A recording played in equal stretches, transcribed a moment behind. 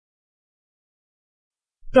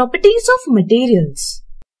Properties of materials.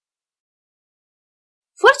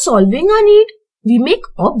 For solving a need, we make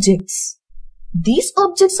objects. These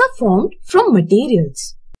objects are formed from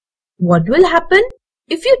materials. What will happen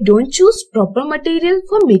if you don't choose proper material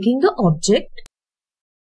for making the object?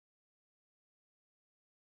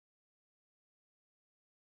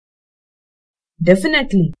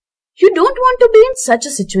 Definitely, you don't want to be in such a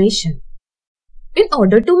situation. In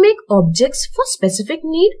order to make objects for specific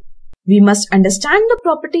need, we must understand the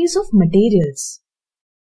properties of materials.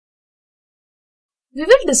 We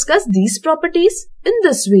will discuss these properties in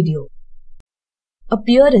this video.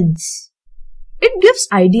 Appearance. It gives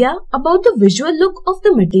idea about the visual look of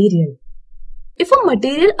the material. If a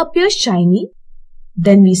material appears shiny,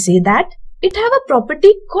 then we say that it have a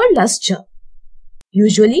property called lustre.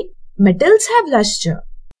 Usually, metals have lustre.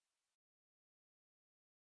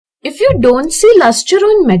 If you don't see lustre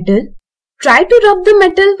on metal, try to rub the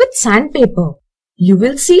metal with sandpaper. You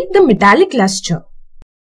will see the metallic lustre.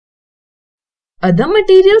 Other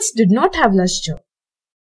materials did not have lustre.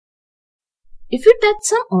 If you touch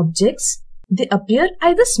some objects, they appear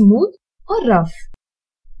either smooth or rough.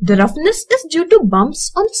 The roughness is due to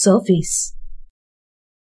bumps on the surface.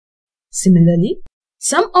 Similarly,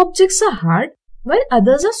 some objects are hard while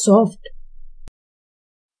others are soft.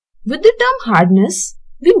 With the term hardness,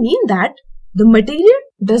 we mean that the material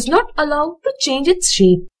does not allow to change its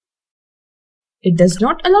shape. It does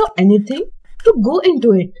not allow anything to go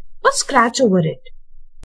into it or scratch over it.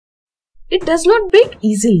 It does not break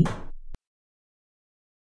easily.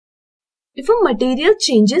 If a material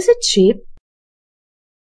changes its shape,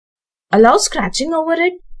 allows scratching over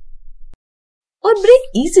it, or break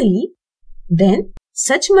easily, then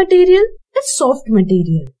such material is soft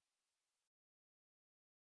material.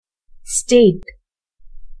 State.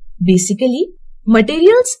 Basically,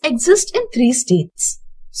 materials exist in three states: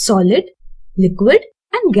 solid, liquid,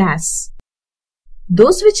 and gas.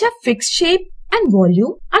 Those which have fixed shape and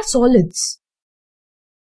volume are solids.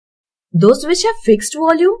 Those which have fixed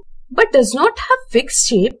volume but does not have fixed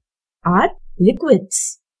shape are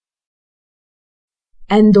liquids.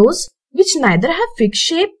 And those which neither have fixed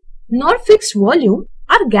shape nor fixed volume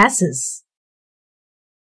are gases.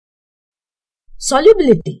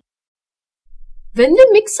 Solubility. When we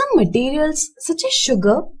mix some materials such as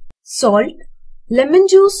sugar, salt, lemon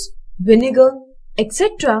juice, vinegar,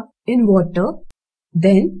 etc. in water,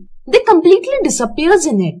 then they completely disappears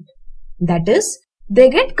in it. That is, they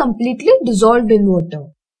get completely dissolved in water.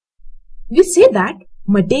 We say that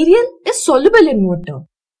material is soluble in water.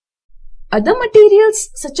 Other materials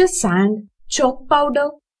such as sand, chalk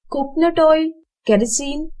powder, coconut oil,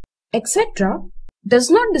 kerosene, etc. does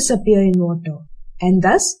not disappear in water, and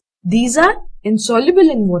thus these are insoluble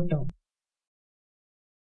in water.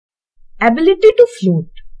 Ability to float.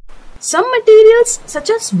 Some materials such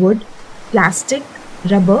as wood, plastic,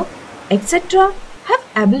 rubber, etc. have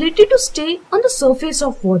ability to stay on the surface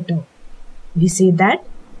of water. We say that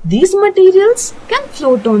these materials can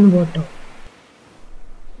float on water.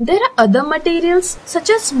 There are other materials such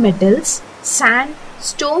as metals, sand,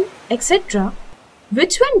 stone, etc.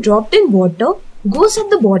 which when dropped in water goes at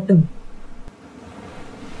the bottom.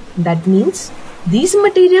 That means these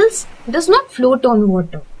materials does not float on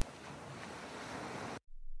water.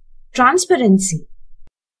 Transparency.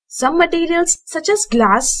 Some materials such as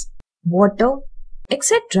glass, water,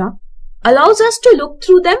 etc. allows us to look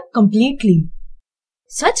through them completely.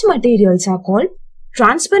 Such materials are called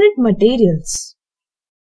transparent materials.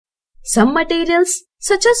 Some materials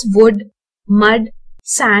such as wood, mud,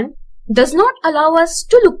 sand does not allow us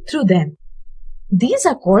to look through them. These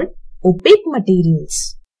are called opaque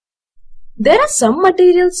materials. There are some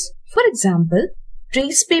materials, for example,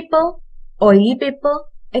 trace paper, oily paper,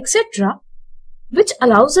 etc., which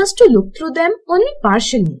allows us to look through them only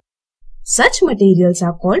partially. Such materials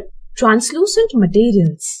are called translucent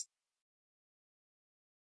materials.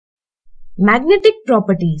 Magnetic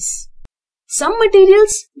properties. Some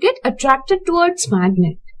materials get attracted towards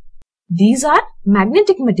magnet. These are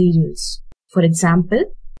magnetic materials. For example,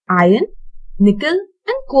 iron, nickel,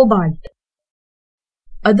 and cobalt.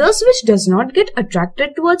 Others which does not get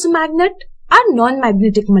attracted towards magnet are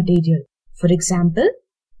non-magnetic material. For example,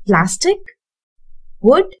 plastic,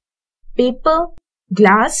 wood, paper,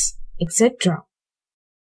 glass, etc.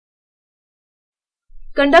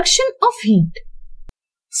 Conduction of heat.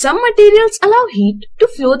 Some materials allow heat to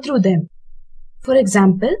flow through them. For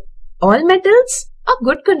example, all metals are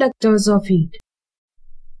good conductors of heat.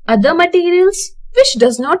 Other materials which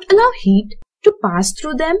does not allow heat to pass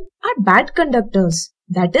through them are bad conductors,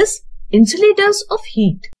 that is, insulators of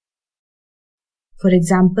heat. For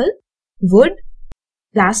example, wood,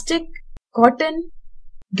 plastic, cotton,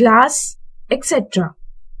 glass, etc.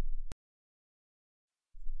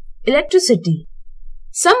 Electricity.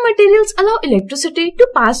 Some materials allow electricity to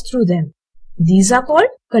pass through them. These are called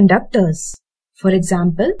conductors. For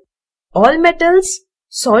example, all metals,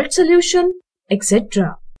 salt solution,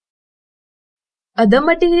 etc. Other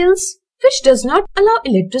materials which does not allow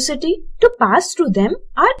electricity to pass through them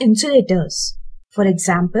are insulators. For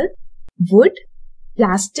example, wood,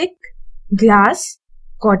 plastic, glass,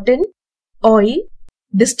 cotton, oil,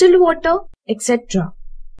 distilled water, etc.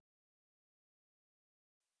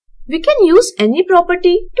 We can use any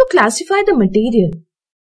property to classify the material.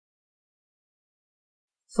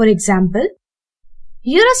 For example,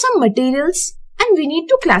 here are some materials and we need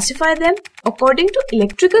to classify them according to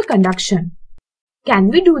electrical conduction. Can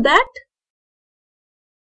we do that?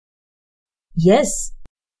 Yes,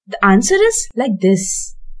 the answer is like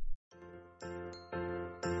this.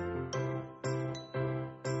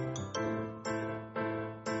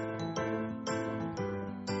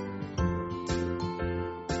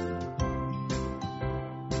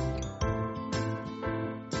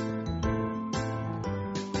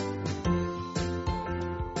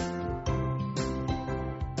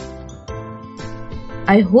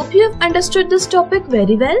 I hope you have understood this topic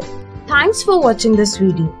very well. Thanks for watching this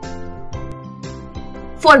video.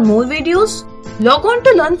 For more videos, log on to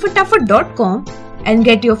LearnFatafat.com and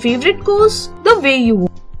get your favorite course the way you want.